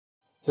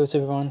Hello to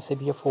everyone,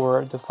 Seb here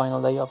for the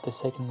final day of the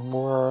second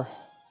war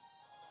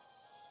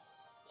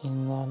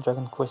in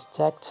Dragon Quest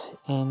TACT,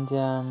 and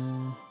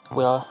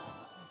well,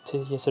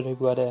 yesterday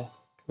we had a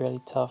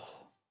really tough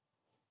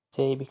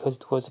day because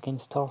it was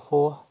against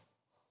Starfall,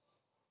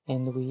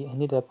 and we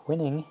ended up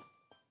winning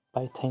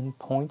by 10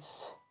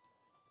 points,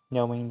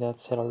 knowing that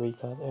Celery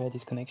got a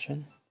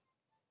disconnection.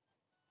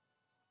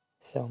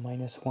 So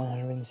minus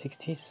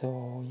 160,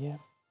 so yeah,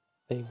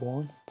 they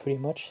won pretty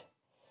much.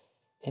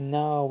 And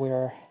now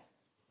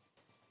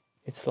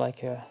it's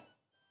like a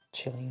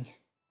chilling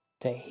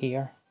day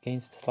here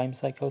against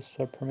Slimecicle,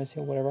 Supremacy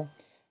or whatever.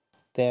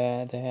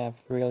 They have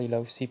really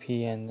low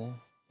CP and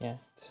yeah,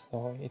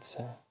 so it's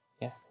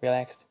yeah,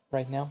 relaxed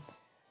right now.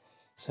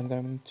 So I'm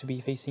going to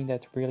be facing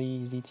that really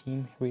easy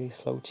team, really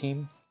slow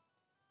team.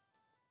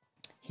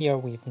 Here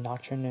we have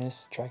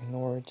Nocturnus,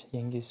 Dragonlord,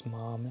 Yengus,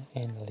 Mom,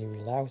 and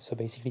Leary Lau. So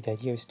basically the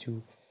idea is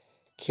to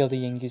kill the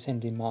Yengus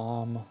and the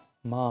Mom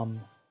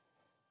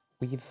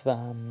with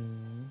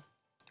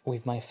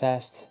my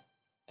fast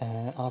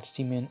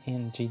Archdemon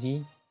and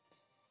GD.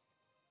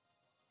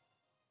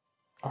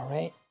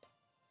 Alright.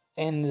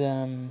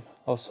 And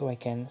also I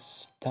can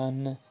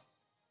stun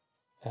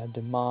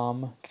the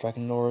Mom,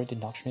 Dragonlord, the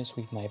Nocturnus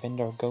with my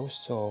Vendor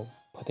Ghost, so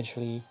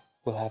potentially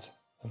we'll have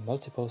a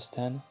multiple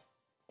stun.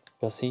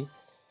 We'll see.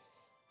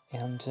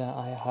 And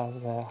I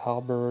have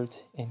Halberd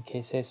and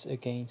KSS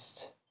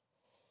against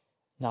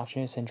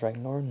Nocturnus and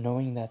Dragonlord,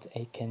 knowing that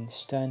I can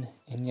stun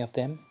any of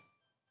them,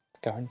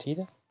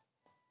 guaranteed.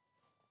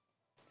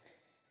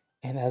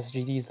 And as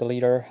GD is the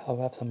leader,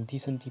 I'll have some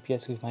decent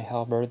DPS with my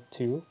Halberd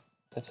too.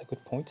 That's a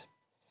good point.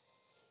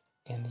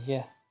 And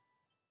yeah,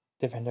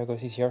 the Vendor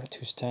Ghost is here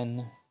to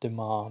stun the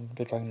Mom,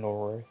 the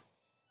Dragonlord,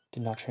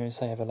 the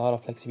Nocturnus. I have a lot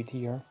of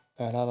flexibility here,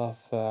 a lot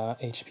of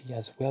HP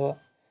as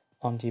well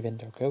on the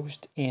Vendor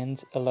Ghost,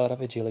 and a lot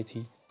of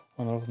agility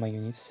on all of my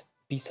units.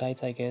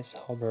 Besides, I guess,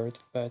 Halberd,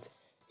 but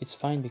it's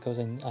fine because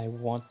I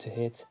want to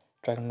hit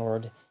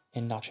Dragonlord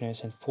and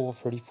Nocturnus, and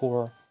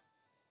 434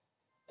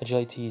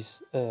 agility is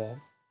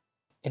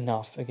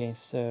enough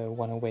against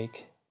 1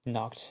 awake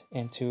Noct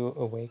and 2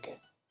 awake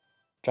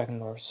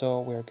Dragonlord, so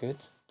we're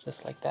good,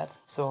 just like that.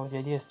 So the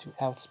idea is to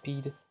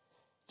outspeed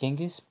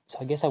Yengus, so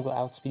I guess I will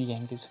outspeed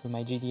Yengus with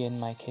my GD and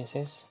my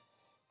KSS.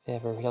 They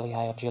have a really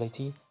high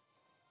agility.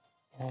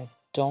 And I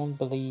don't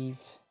believe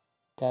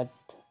that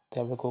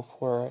they will go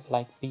for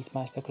like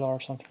Beastmaster Claw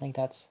or something like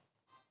that.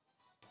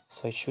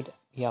 So I should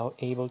be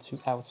able to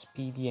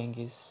outspeed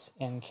Yengus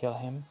and kill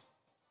him.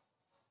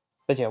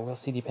 But yeah, we'll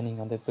see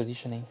depending on the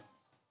positioning.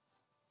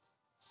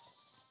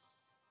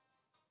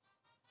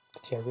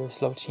 But yeah, real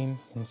slow team.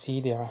 You can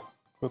see they are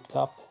grouped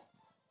up.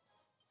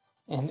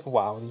 And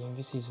wow, the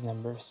Yengus is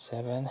number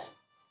 7.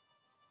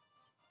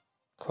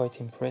 Quite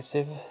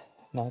impressive,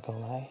 not gonna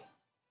lie.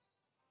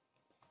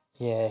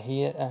 Yeah,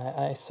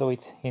 I saw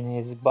it in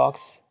his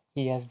box.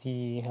 He has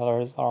the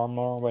Heller's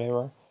armor or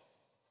whatever.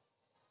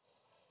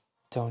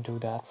 Don't do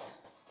that.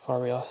 For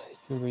real.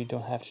 You really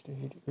don't have to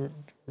do it.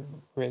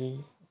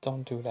 Really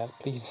don't do that,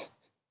 please.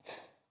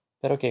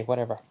 But okay,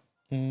 whatever.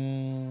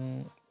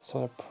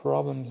 So the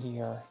problem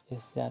here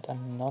is that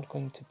I'm not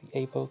going to be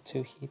able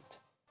to hit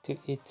the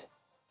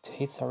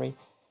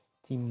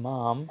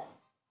Mom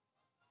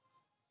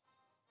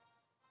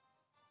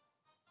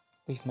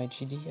with my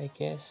GD, I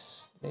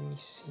guess. Let me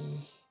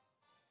see.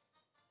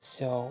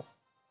 So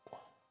 1,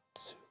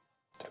 2,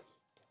 3,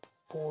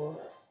 4.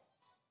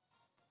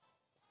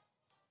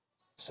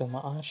 So my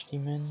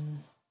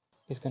Archdemon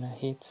is gonna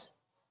hit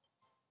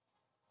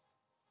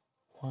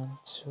 1,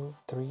 2,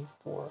 3,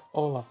 4,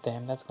 all of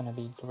them. That's gonna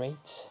be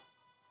great.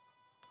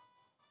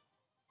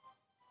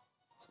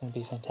 It's gonna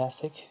be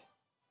fantastic.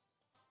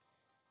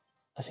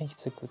 I think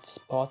it's a good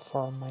spot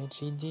for my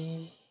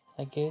GD,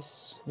 I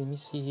guess. Let me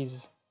see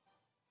his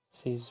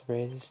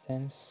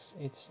resistance.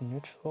 It's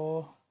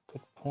neutral.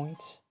 Good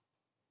point.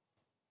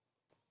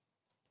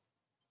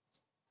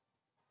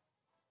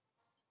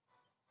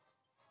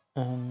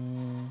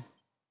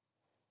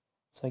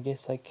 So I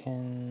guess I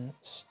can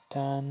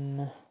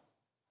stun.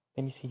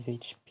 Let me see his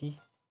HP.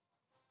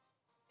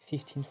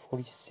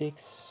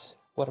 1546.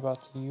 What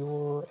about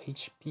your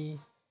HP?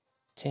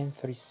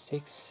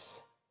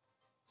 1036.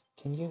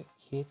 Can you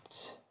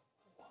hit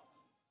 1,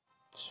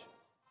 2?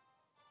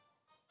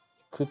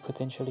 You could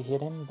potentially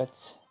hit him,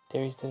 but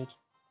there is the,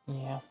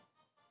 yeah,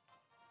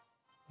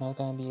 not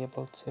gonna be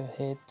able to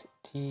hit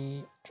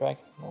the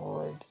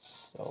Dragonlord,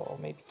 so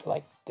maybe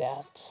like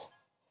that.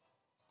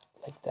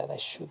 Like that I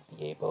should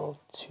be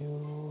able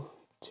to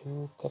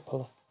do a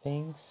couple of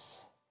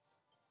things.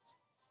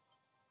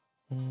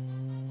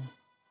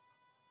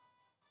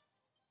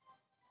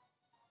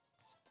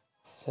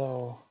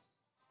 So,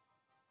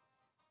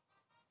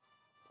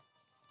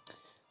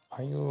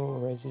 are you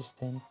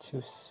resistant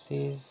to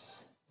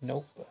Sizz?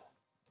 Nope.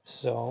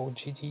 So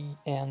GD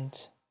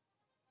and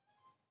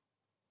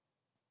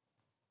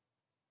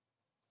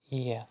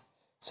yeah.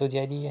 So the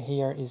idea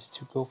here is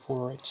to go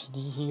for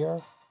GD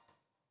here.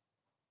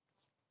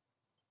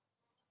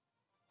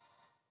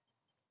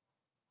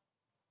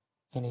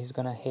 And he's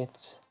gonna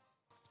hit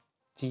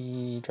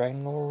the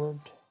Dragon Lord.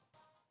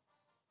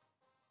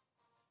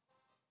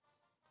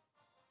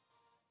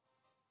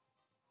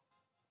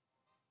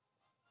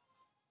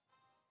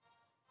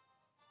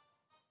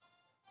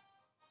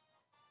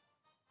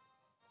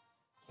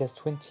 He has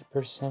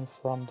 20%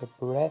 from the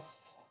breath.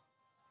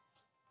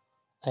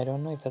 I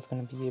don't know if that's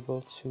gonna be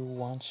able to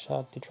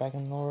one-shot the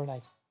Dragon Lord.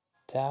 I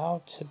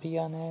doubt, to be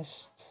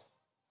honest.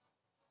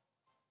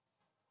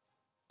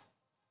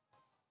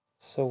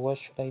 So what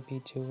should I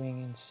be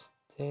doing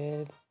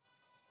instead?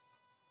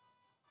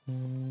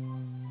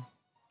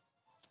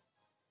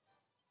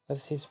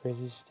 What's his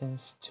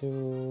resistance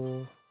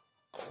to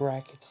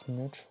crack? It's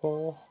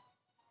neutral.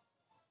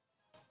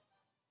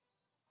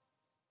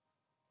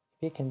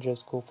 Maybe I can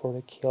just go for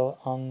the kill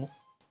on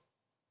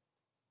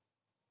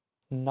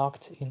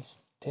knocked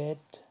instead.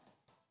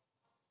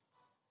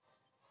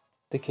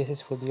 The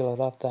cases will deal a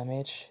lot of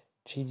damage.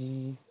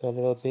 GD a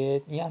little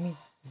bit. Yeah, I mean,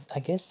 I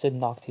guess the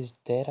knocked is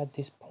dead at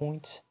this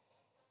point.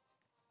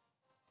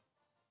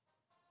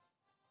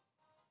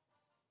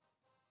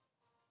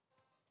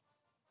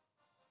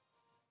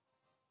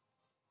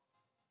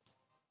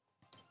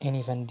 And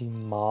even the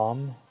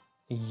mom,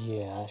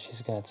 yeah,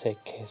 she's gonna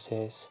take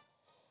cases.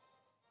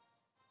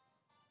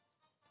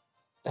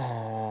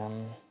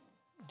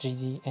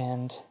 GD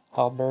and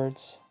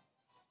halberds.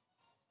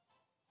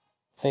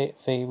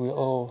 They will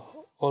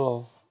all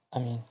of, I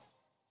mean,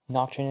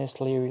 Nocturnus,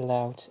 Leery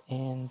Lout,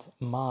 and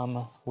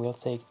Mom will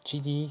take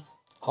GD,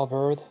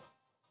 halberd,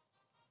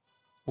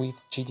 with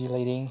GD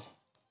leading,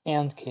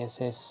 and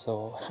KSS,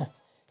 so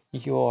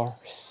you're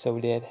so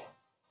dead.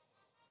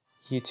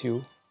 You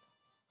too.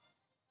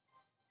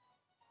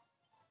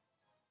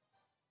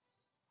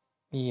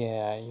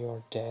 Yeah,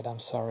 you're dead, I'm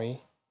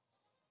sorry.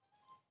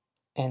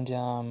 And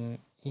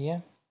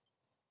yeah.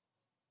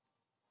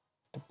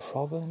 The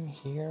problem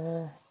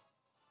here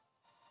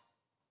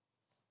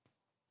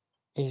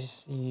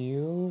is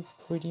you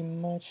pretty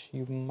much,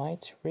 you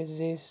might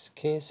resist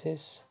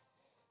KSS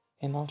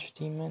and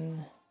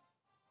Archdemon.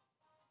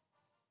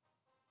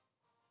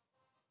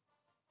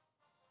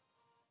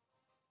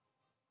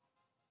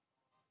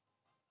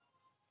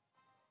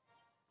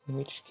 In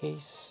which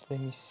case, let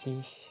me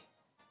see.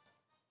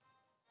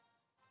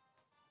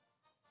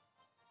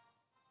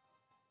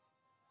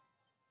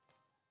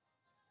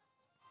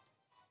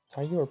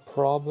 Are you a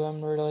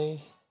problem,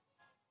 really?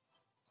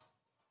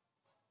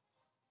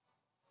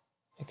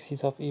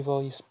 Axis of Evil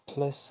is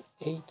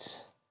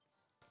 +8.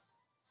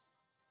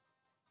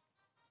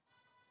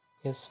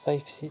 Yes,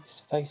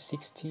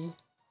 560.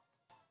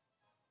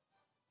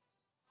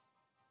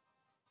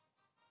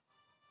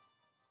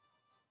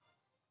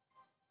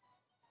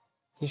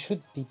 He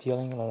should be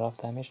dealing a lot of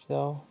damage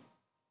though.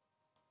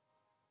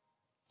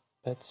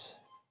 But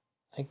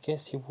I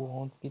guess he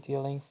won't be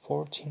dealing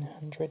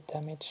 1400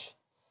 damage.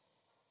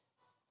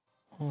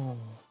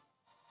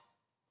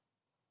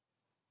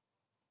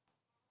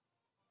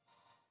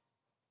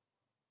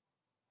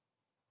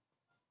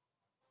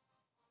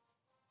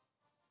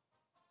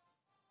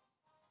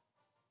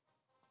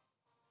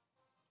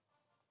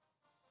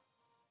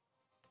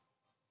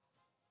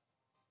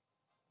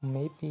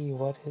 Maybe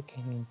what he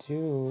can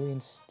do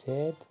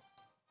instead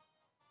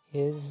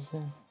is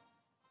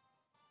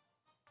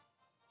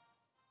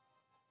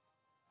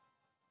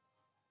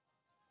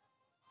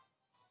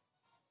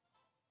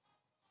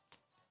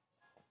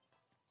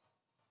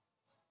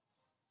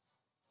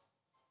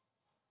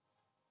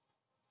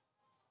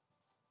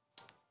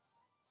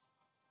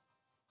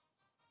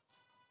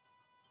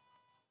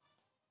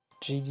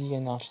GD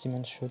and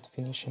Archdemon should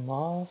finish him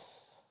off.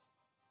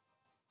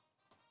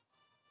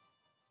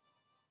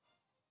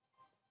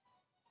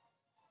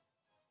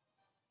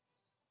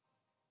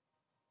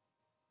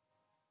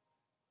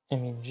 I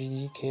mean,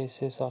 GD,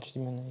 KSS,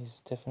 Archdemon is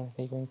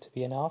definitely going to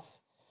be enough.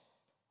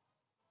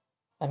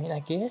 I mean, I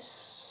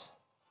guess...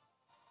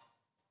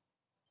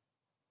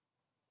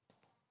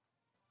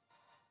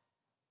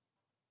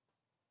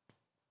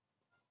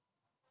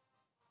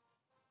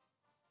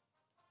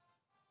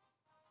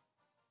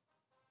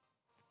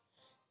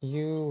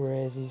 You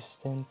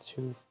resistant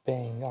to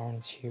bang,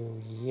 aren't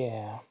you?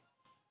 Yeah.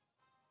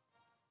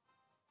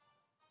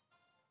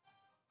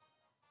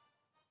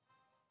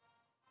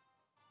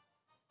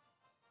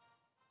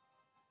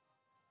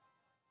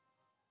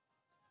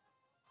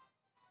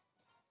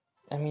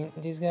 I mean,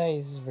 this guy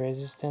is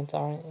resistant,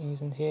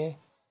 isn't he?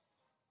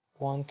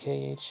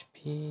 1k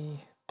HP. He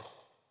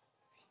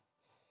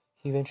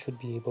even should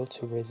be able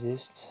to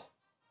resist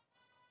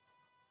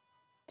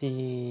the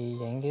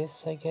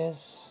Yangus, I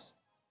guess.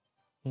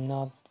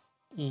 Not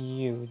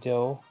you,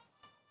 though.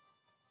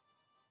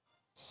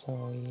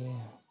 So,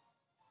 yeah.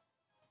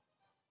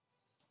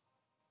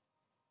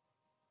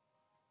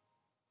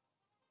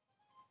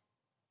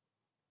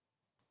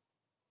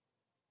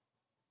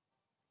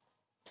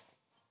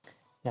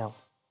 Now,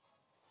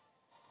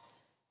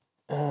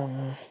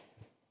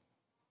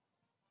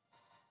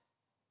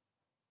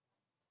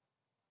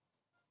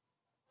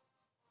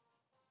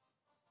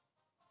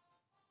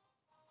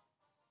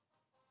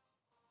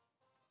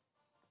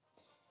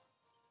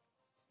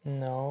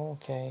 no,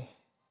 okay.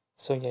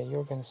 So yeah,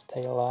 you're gonna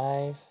stay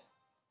alive.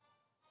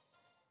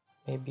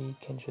 Maybe you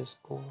can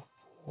just go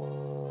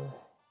for...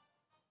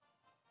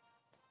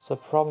 So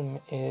the problem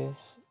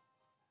is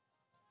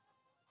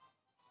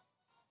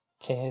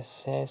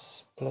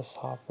KSS plus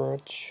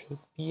Halberd should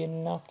be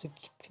enough to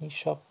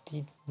finish off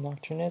the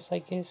Nocturnus, I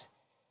guess.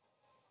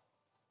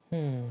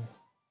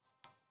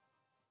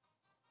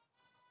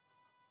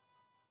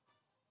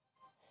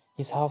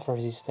 He's half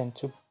resistant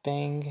to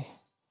Bang.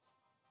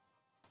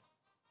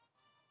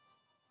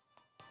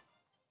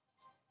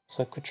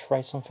 So I could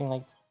try something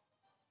like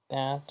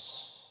that.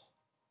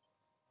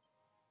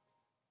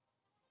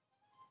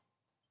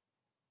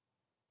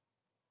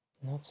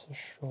 Not so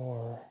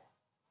sure.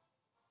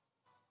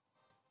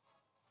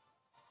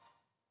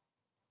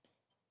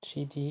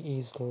 GD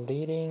is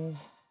leading.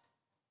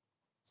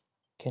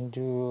 Can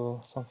do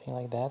something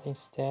like that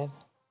instead.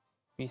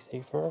 Be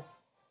safer.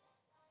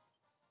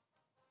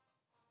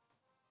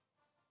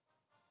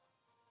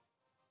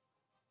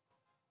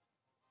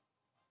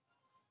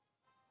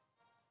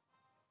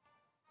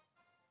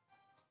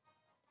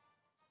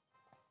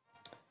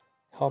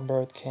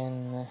 Halberd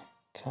can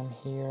come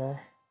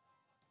here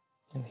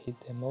and hit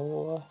them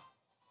all.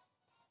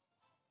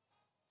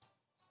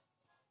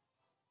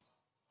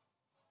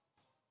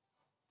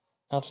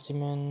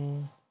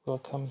 Archdemon will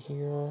come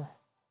here.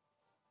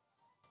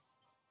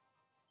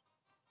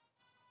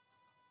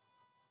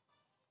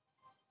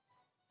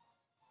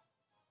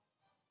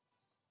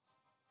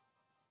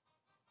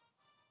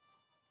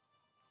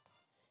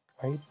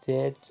 Are you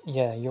dead?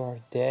 Yeah, you are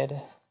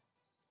dead.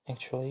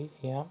 Actually,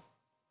 yeah.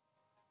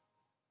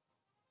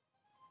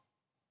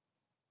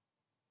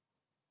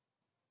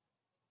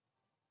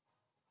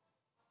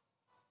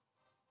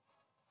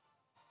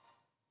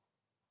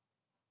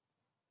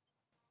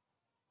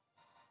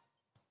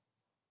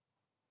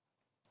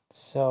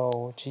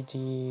 So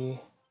GD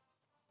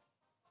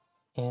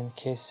and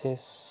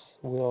Cases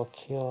will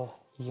kill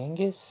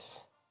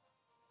Yengis.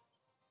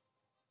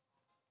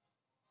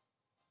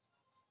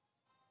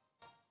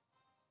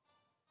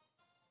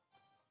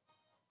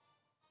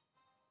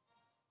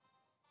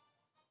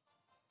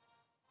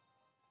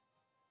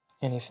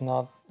 And if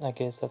not, I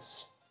guess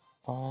that's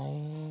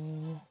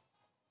fine.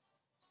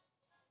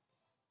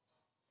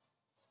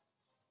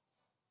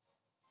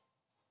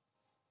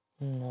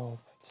 No,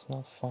 it's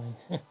not fine.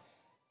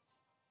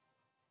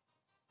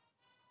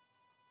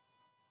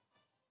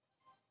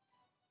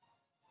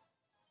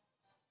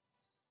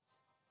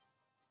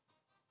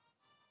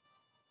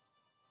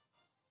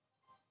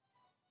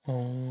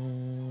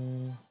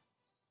 um,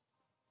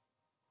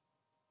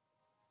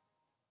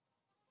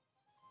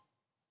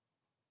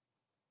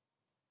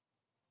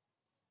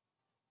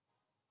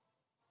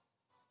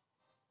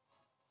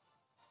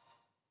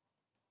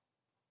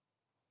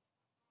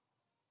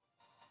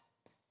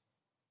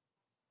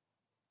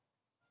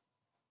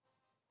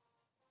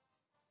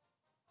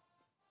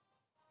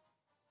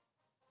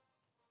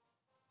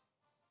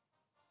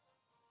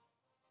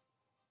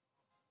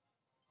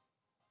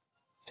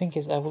 Thing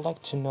is, I would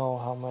like to know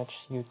how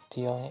much you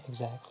deal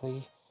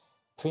exactly.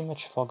 Pretty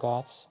much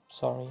forgot,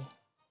 sorry.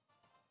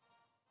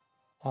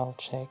 I'll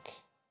check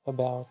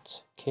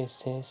about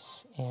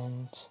cases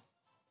and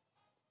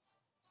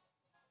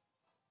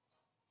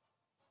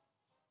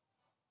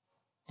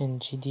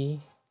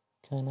GD.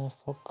 Kinda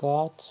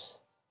forgot.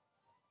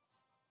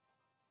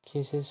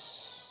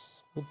 Cases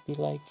would be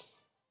like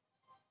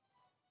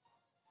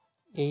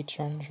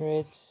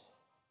 800.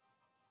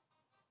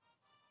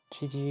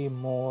 GD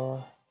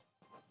more.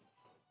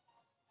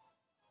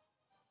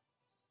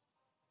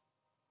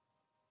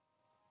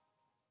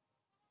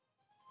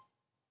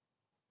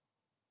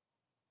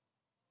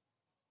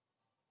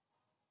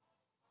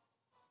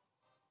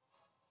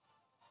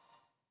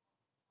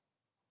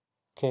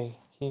 Okay,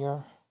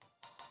 here.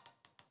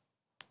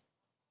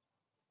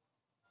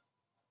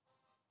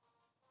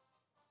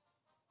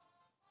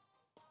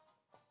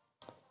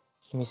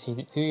 Let me see,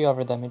 do you have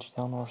a damage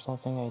down or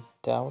something? I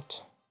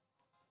doubt.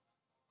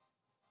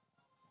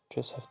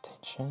 Just have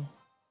tension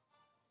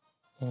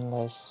and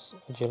less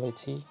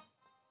agility.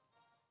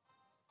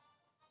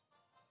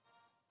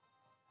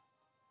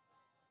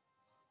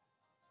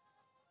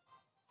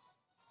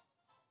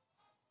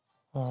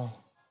 Alright.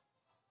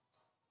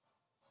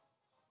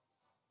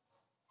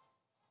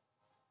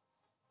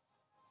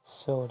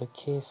 So the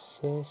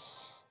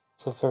cases,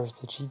 so first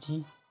the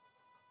GD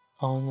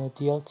on the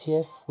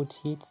DLTF would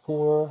hit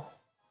for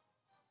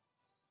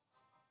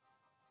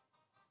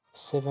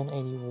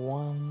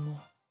 781.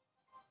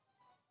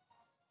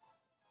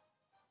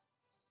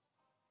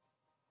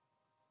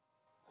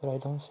 But I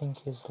don't think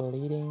he's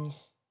leading.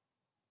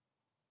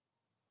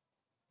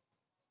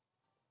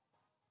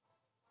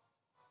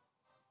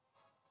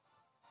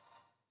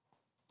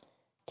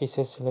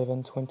 Cases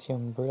 1120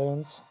 on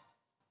Brilliant.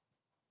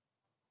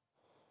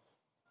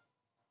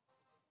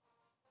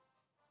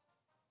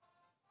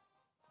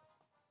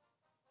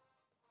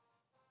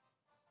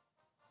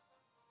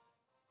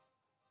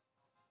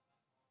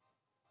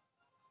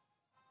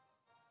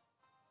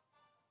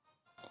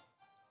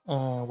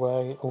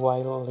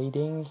 While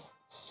leading,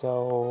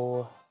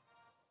 so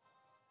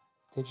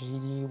the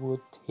GD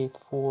would hit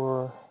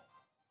for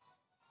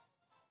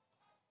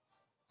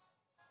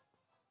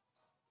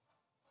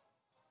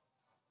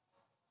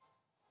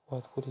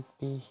what would it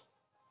be?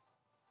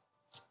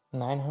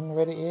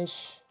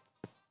 900-ish?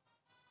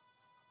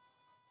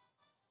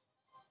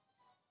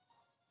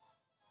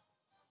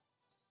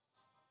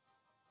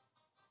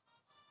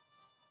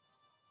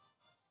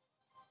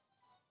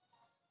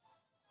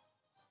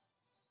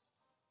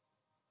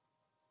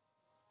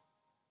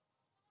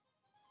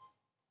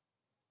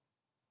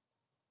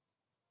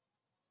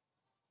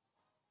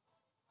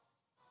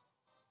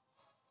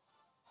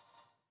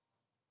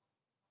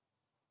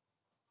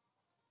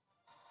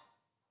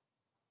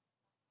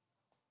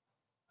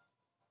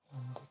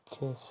 And the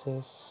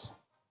kisses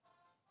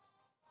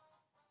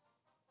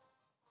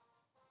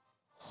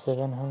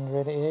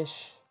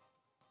 700-ish,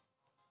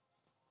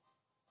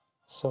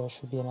 so it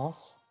should be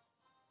enough.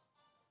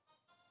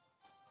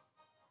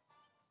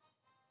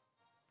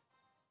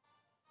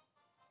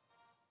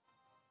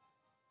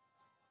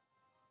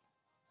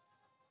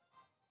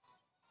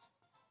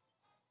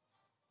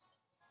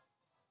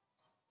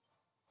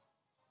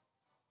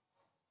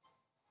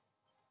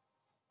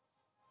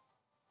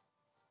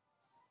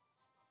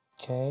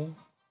 Okay.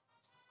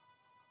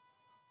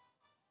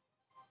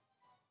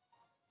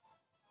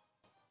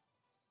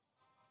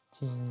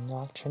 The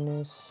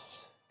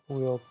Nocturnus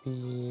will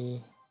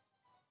be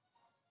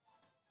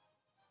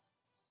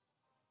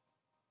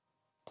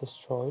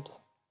destroyed.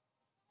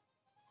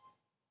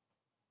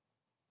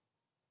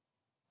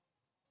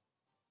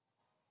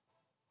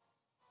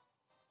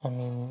 I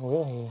mean,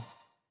 will he?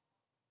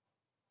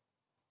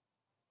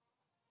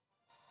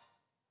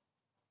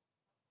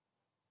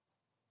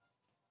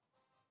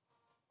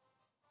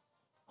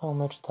 How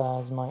much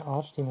does my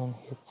Archdemon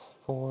hit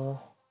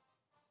for?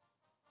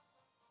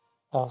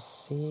 I'll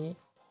see.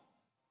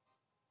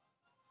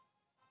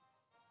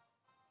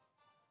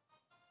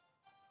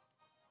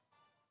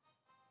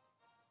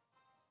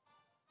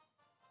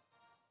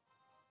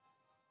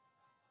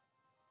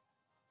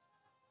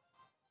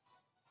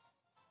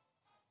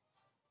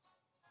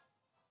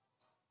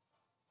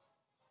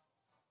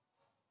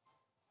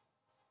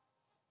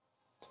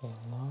 Okay,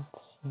 not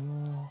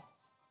here.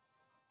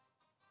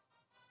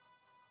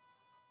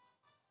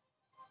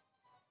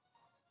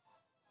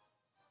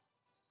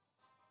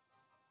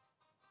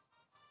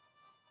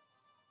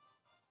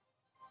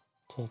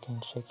 Okay, I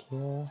can check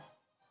here.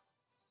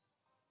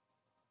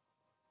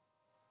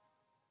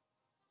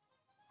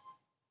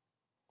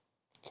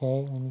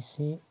 Okay, let me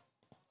see.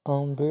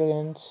 On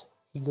Brilliant,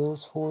 he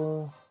goes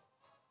for...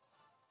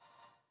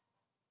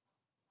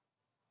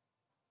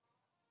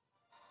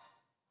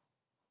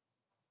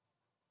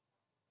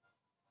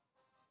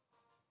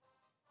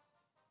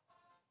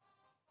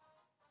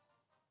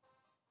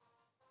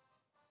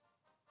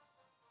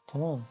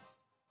 Come on.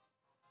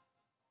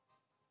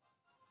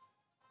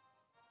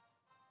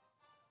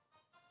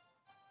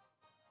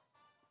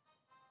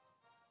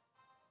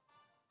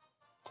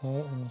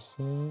 Okay, let me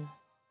see.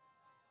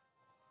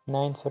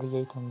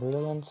 938 on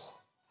Brilliant.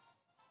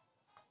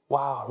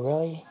 Wow,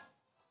 really?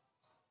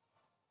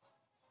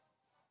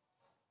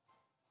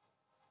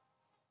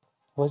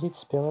 Was it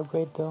spell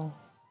upgrade though?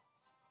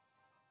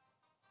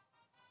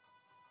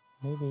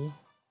 Maybe.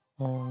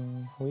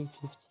 Week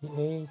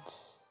 58.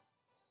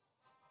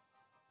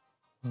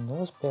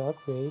 No spell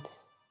upgrade.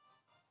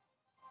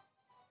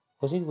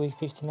 Was it week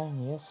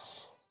 59?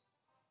 Yes.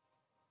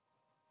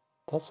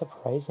 That's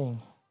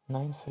surprising.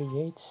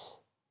 938.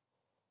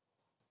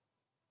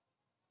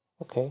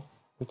 Okay,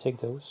 we take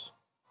those.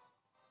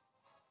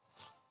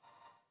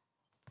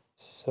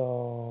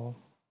 So,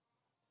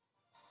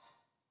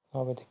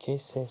 with the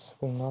cases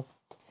will not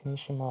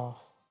finish him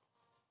off.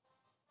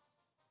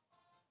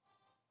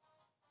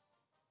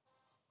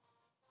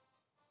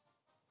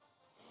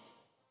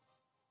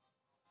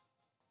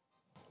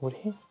 Would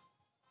he?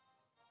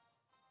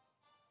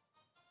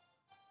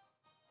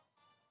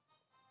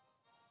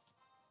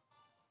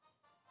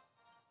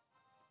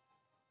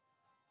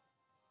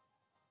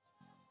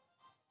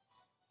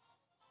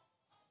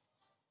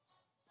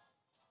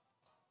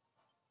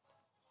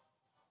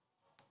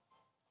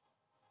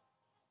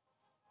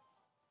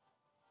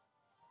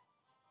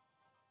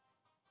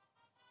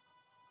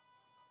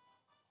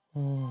 I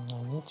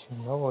need to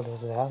know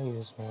those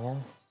values,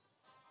 man.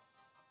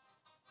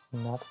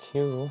 Not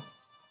Q.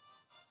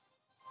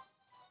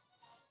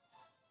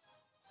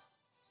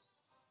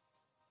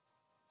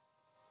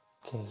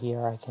 Okay,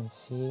 here I can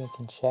see, I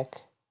can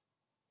check.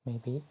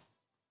 Maybe.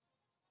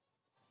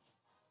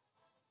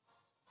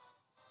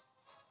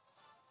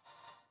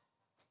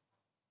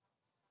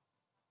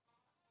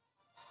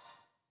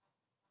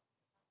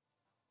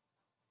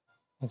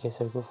 I guess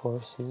I'll go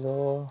for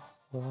Sizzle.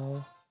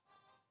 Right?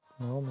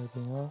 No,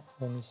 maybe not.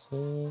 Let me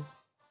see.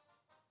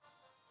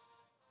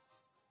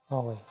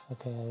 Oh wait,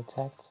 okay, I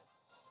attacked.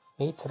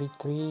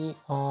 833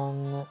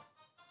 on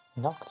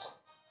Knocked.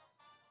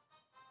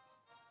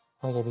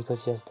 Oh yeah,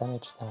 because he has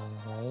damage down,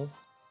 right?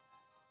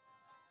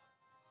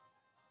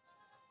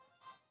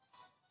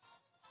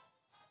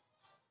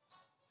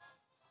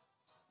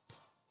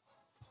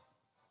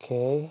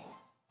 Okay.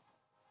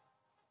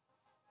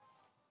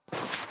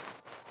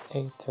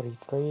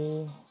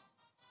 833.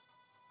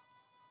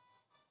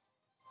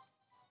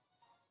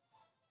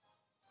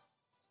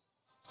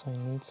 So I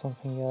need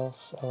something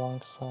else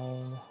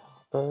alongside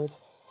Halberd.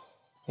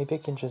 Maybe I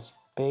can just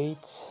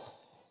bait.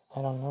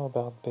 I don't know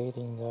about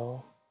baiting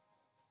though.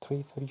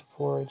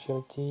 334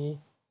 agility.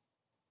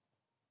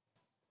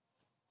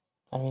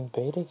 I mean,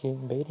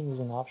 baiting is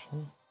an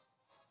option.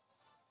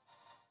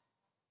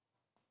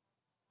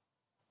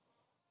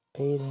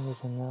 Baiting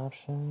is an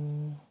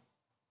option.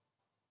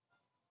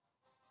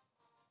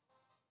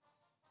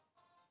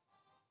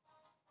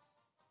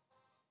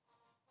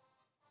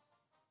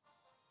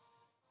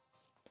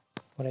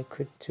 What I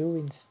could do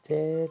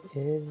instead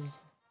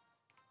is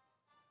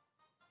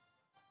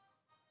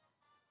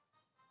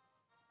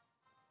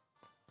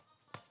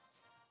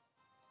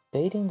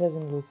baiting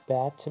doesn't look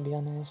bad, to be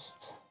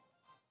honest.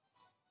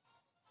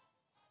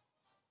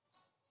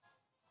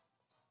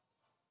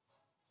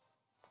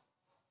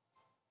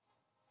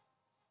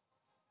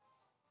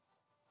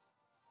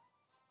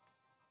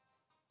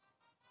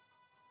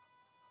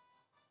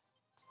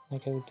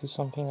 Like I would do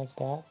something like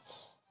that.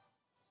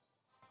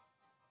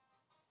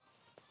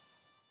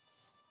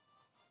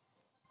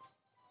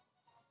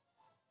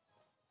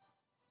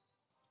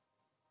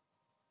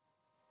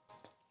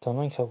 Don't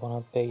know if I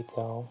want to bait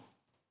though.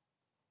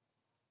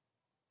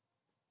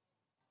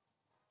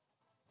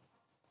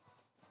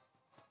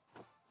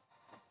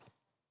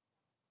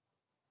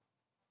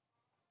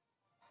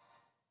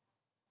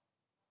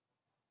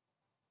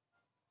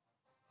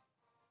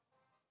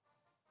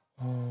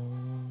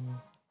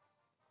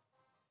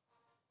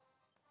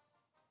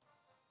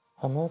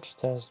 How much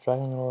does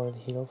Dragon Lord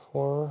heal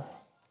for?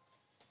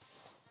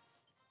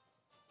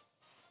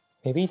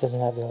 Maybe he doesn't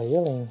have the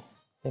healing.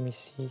 Let me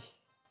see.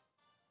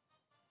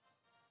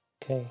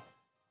 Okay.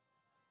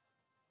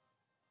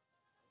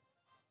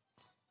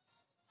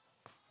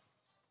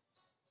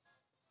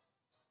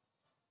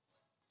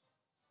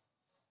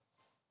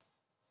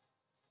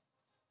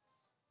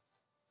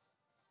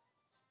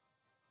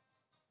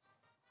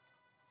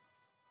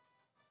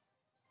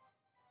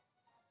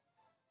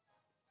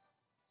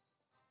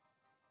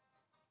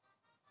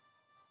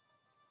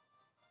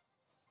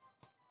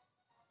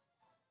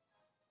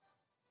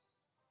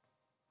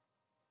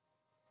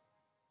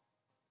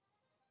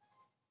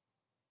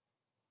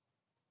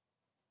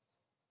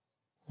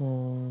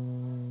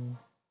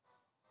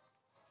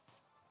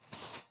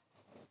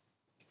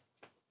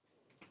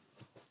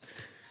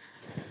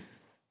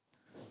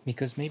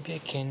 Because maybe I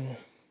can...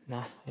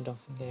 Nah, I don't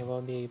think I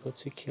will be able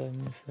to kill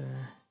him with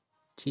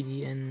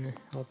GD and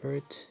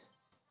Albert.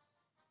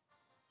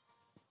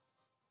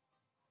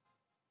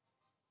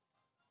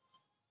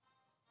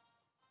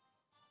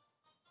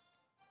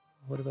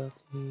 What about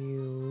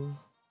you?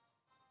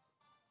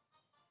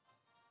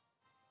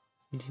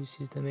 Reduce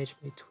his damage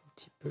by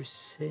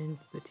 20%,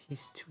 but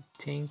he's too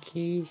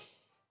tanky.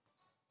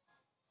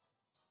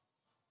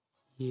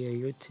 Yeah,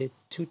 you're too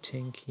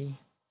tanky.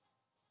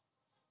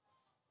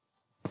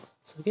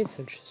 So I guess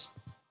I'll just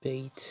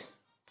bait.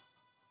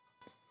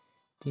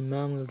 The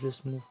mom will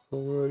just move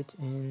forward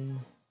and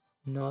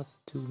not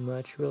too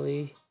much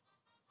really.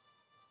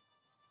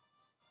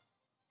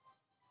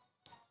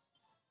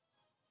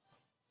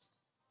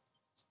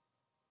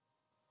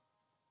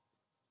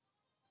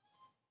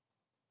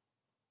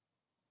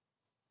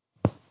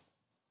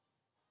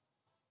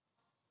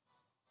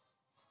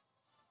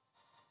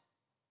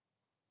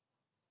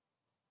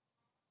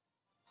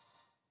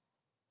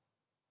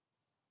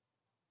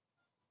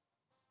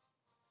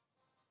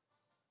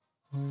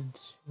 One,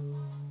 two.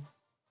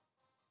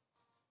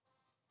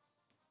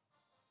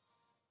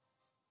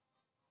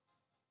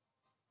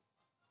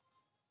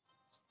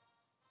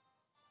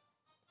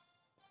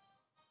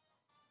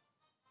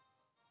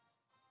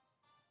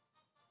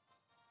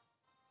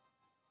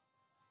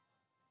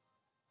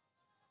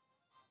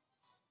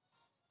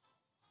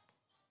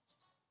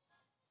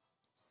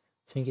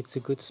 I think it's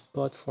a good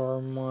spot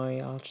for my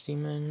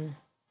Archdemon.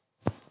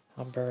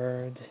 A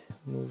bird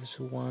moves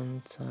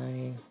one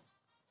time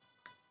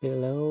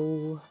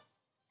below.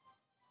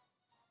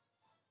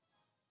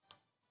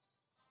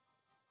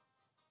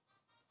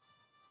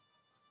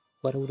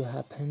 What would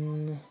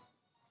happen?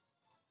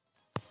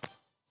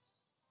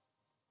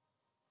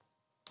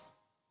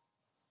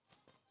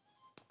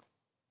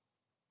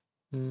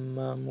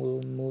 Mom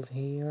will move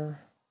here.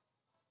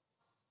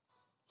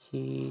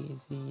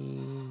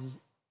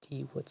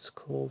 The what's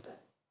called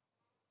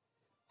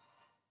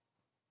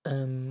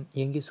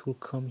Youngest will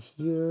come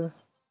here.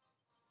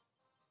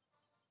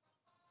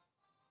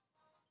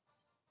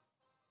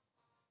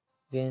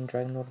 Then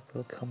Dragonlord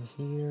will come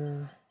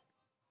here.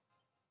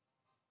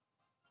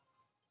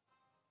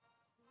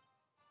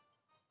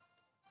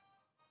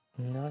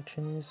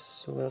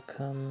 Narcinus will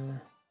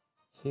come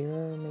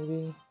here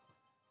maybe.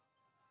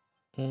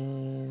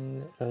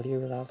 And Lear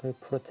will also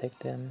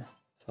protect them,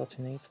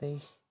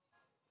 fortunately.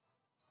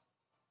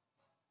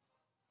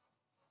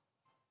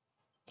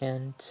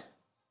 And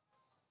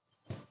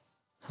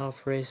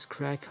Half raise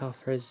crack,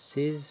 half raise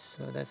seize,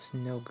 so that's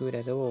no good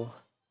at all.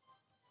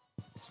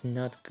 It's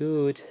not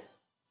good.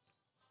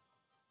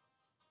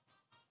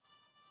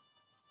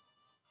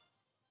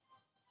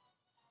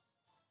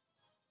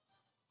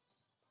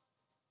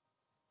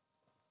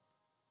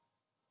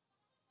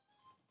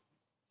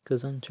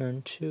 Because on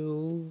turn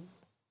 2,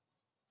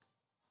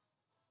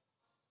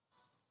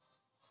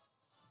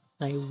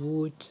 I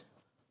would...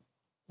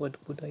 What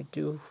would I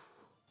do?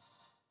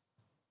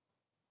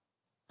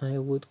 I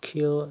would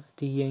kill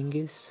the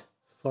Yengiz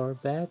far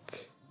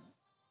back.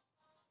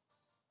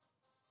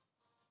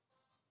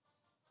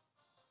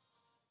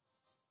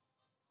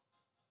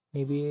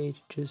 Maybe I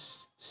just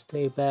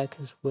stay back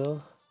as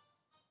well.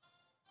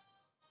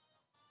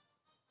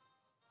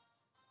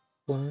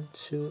 1,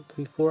 2,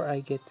 3, 4. I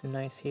get a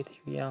nice hit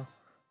here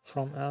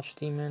from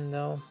Archdemon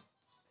though.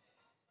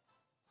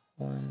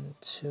 1,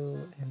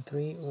 2, and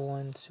 3.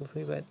 1, 2,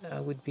 3. But I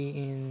would be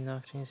in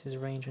Noctilus's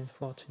range,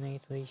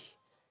 unfortunately.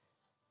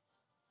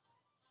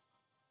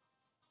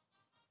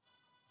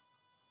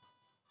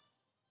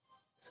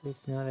 So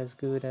it's not as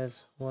good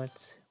as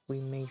what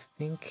we may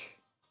think.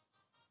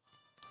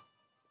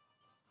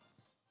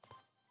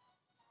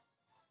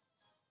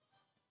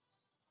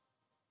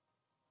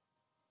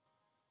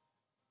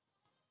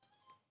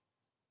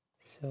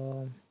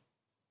 So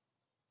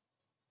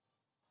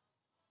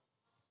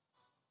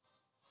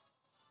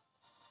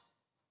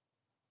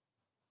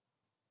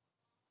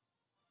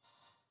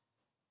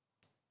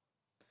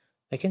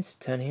I can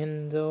stun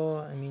him though.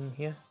 I mean,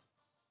 yeah,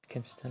 I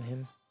can stun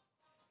him.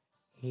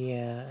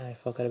 Yeah, I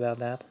forgot about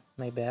that.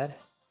 My bad.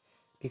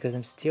 Because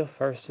I'm still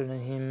faster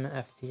than him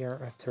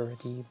after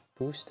the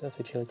boost of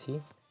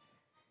agility.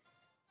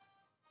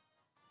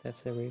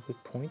 That's a really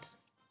good point.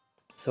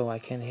 So I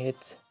can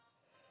hit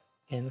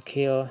and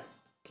kill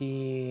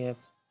the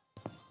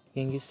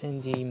Genghis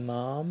and the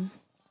mom.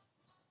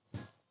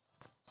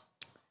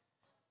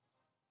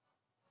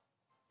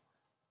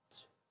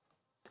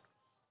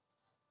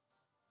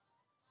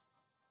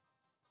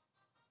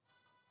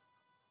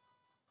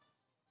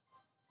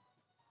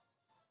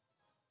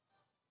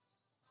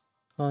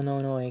 Oh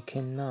no, I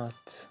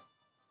cannot.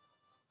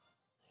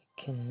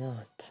 I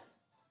cannot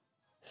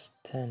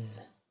stun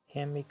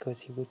him because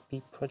he would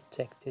be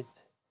protected.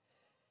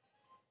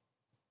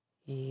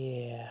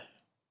 Yeah.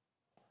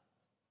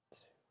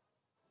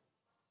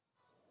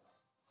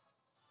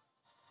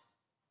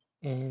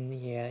 And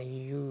yeah,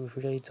 you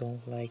really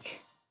don't like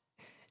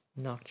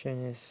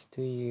Nocturnus,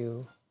 do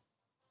you?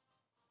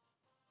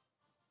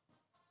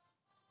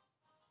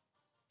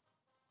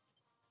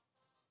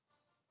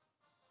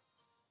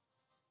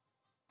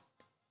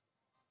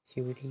 He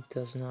really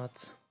does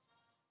not.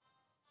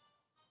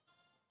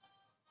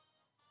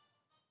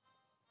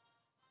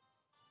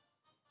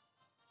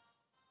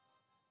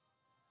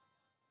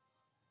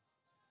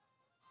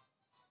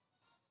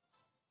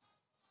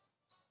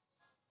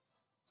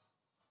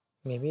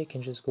 Maybe I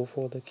can just go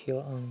for the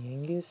kill on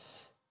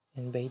Yengiz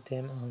and bait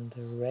them on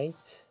the right.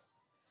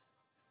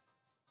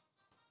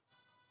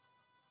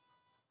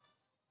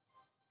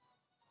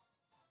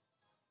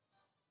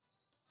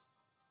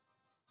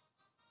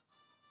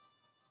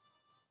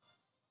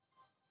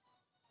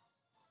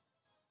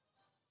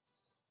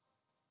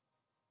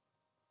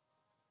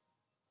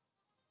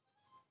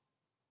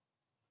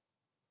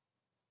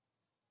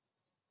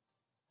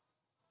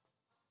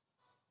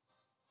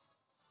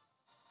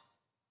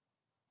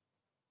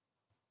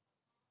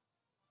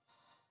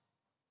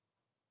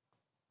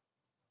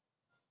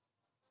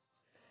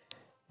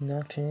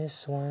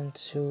 Nocturnus, 1,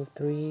 2,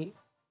 3,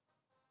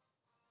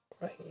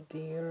 right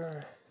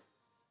there.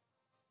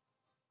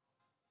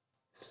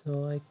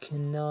 So I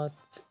cannot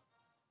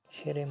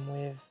hit him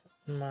with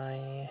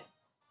my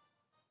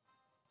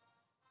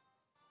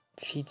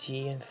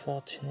TG,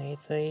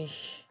 unfortunately.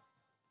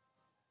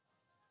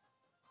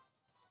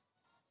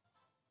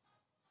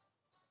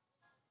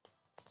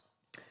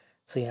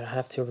 So yeah, I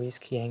have to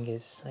risk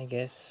Yengiz, I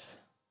guess.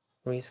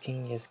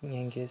 Risking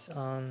Yengiz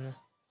on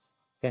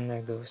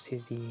Vener Ghost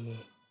is the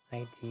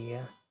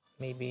idea,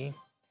 maybe.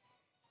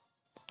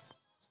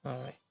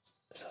 Alright,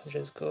 so I'll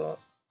just go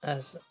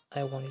as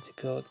I wanted to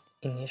go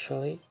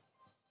initially.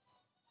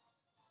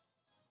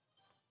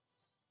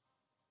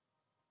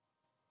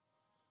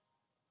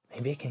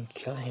 Maybe I can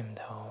kill him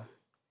though.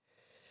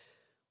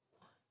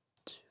 1,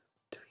 2,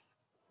 3,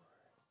 4.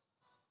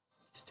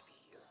 Needs to be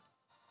here.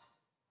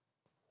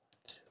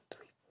 1, 2,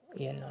 3, 4.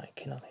 Yeah, no, I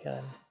cannot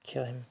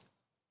kill him.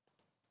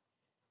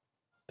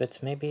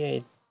 But maybe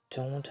I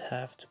don't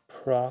have to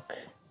proc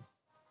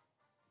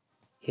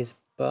his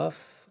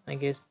buff. I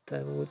guess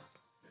that would...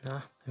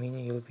 Nah, I mean,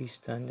 he'll be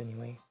stunned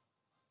anyway.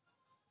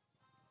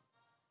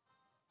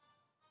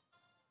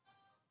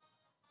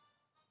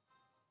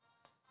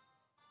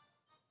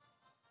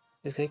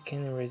 This guy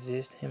can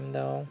resist him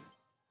though.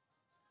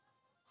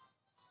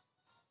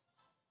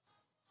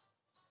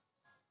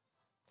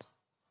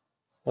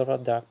 What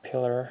about Dark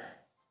Pillar?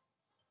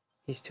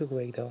 He's too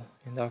weak though,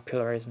 and Dark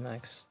Pillar is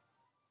maxed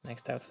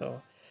out,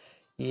 so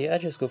yeah, I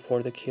just go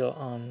for the kill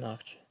on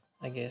Noct,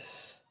 I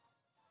guess.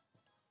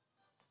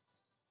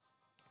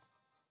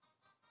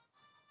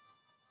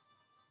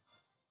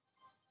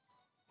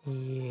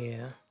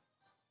 Yeah.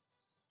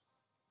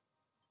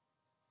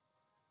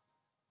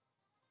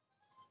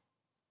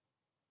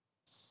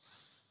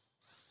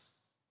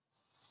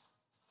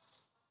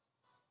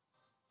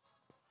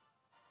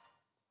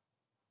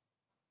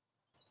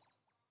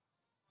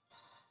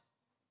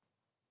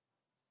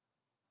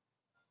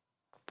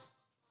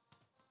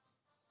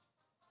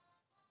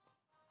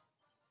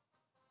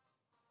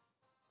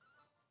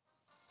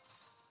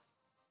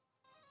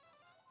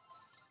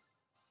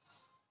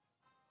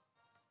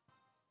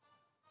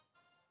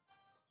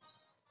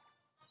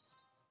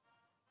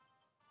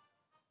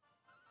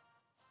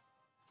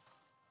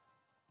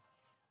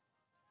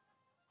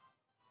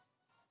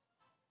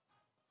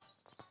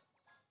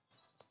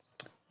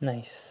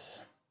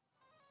 Nice.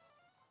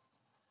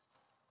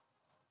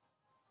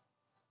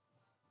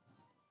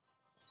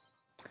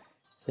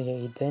 So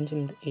yeah,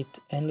 it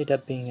ended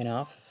up being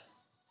enough.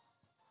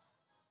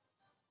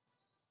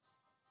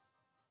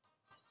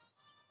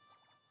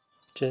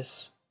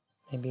 Just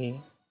maybe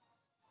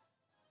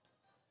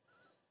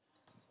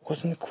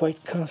wasn't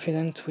quite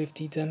confident with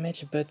the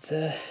damage, but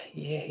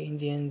yeah, in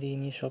the end the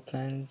initial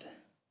plan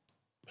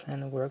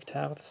worked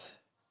out.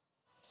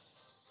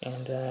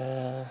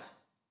 And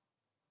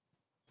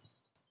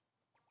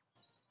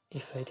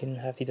if I didn't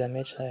have the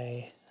damage,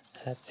 I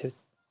had to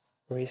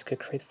risk a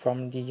crit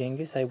from the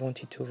Genghis. I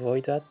wanted to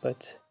avoid that,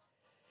 but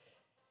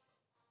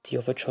the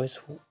other choice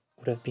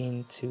would have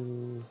been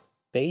to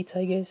bait,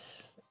 I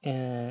guess,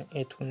 and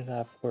it wouldn't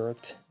have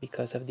worked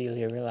because of the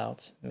Illyrial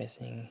out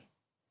messing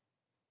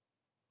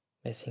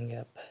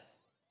up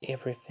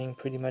everything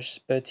pretty much.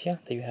 But yeah,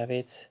 there you have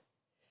it.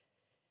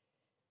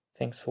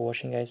 Thanks for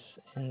watching, guys,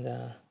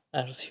 and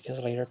I'll see you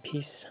guys later.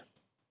 Peace.